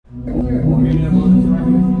Testing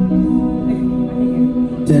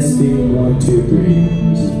 1, 2, 3.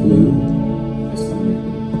 This is blue.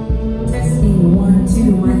 Testing 1, 2.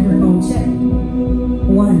 Microphone check.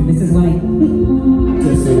 1. This is white.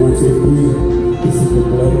 Testing 1, 2, 3. This is the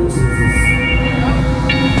blood of Jesus.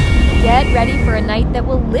 Get ready for a night that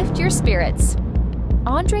will lift your spirits.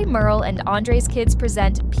 Andre Murrill and Andres Kids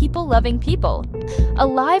present People Loving People, a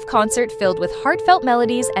live concert filled with heartfelt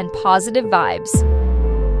melodies and positive vibes.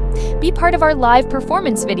 Be part of our live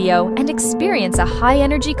performance video and experience a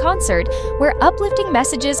high-energy concert where uplifting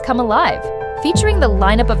messages come alive, featuring the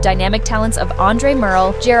lineup of dynamic talents of Andre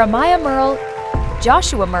Murrill, Jeremiah Murrill,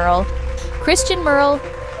 Joshua Murrill, Kristian Murrill,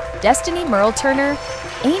 Destini Murrill-Turner,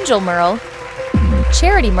 Angel Murrill,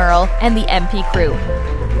 Charity Murrill, and the MP crew.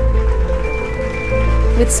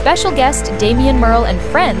 With special guest Damion Murrill and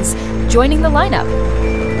Friends joining the lineup.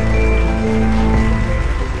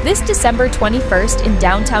 This December 21st in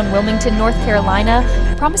downtown Wilmington, North Carolina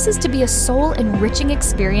promises to be a soul-enriching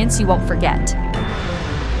experience you won't forget.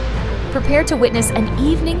 Prepare to witness an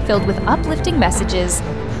evening filled with uplifting messages,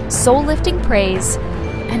 soul-lifting praise,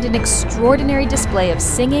 and an extraordinary display of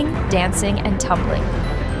singing, dancing, and tumbling.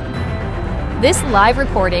 This live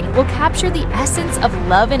recording will capture the essence of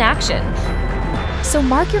love in action. So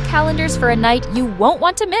mark your calendars for a night you won't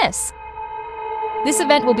want to miss. This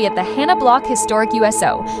event will be at the Hannah Block Historic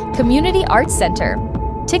USO Community Arts Center.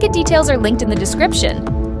 Ticket details are linked in the description.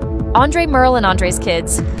 Andre Murrill and Andres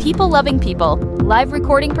Kids, People Loving People, live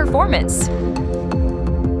recording performance.